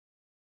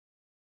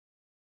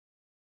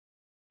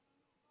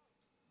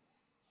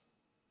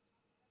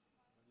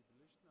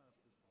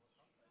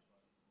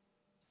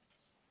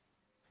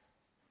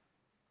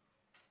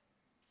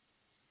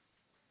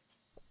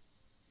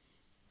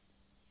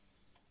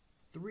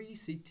3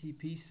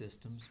 CTP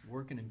systems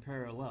working in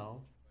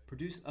parallel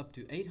produce up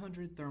to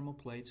 800 thermal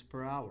plates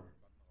per hour.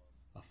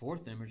 A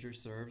fourth imager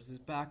serves as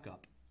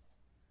backup.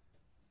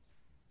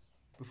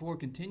 Before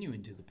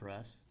continuing to the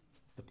press,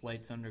 the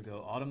plates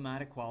undergo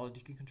automatic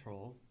quality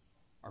control,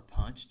 are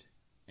punched,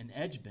 and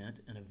edge bent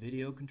in a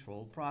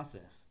video-controlled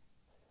process.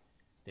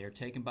 They are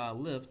taken by a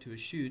lift to a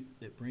chute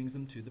that brings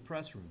them to the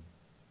press room.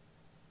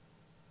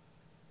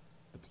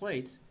 The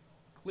plates,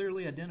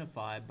 clearly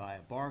identified by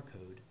a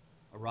barcode,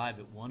 arrive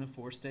at one of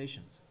 4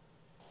 stations.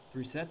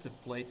 3 sets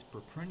of plates per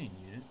printing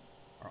unit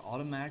are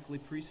automatically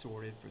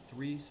pre-sorted for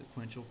 3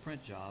 sequential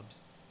print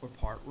jobs or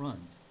part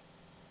runs.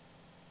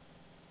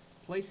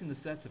 Placing the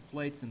sets of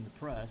plates in the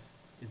press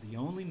is the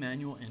only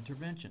manual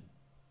intervention.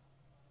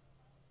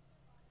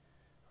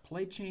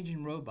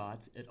 Plate-changing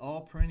robots at all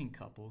printing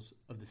couples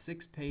of the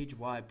 6-page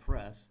wide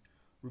press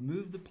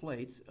remove the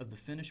plates of the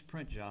finished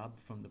print job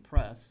from the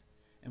press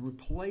and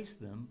replace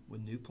them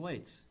with new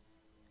plates.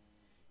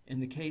 In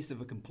the case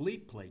of a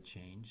complete plate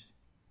change,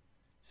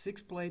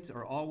 6 plates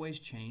are always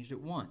changed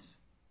at once.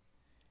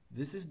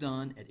 This is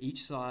done at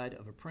each side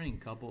of a printing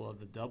couple of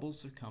the double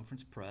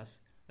circumference press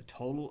a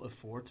total of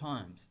 4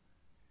 times.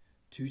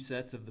 2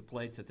 sets of the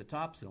plates at the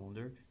top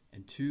cylinder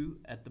and 2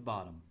 at the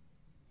bottom.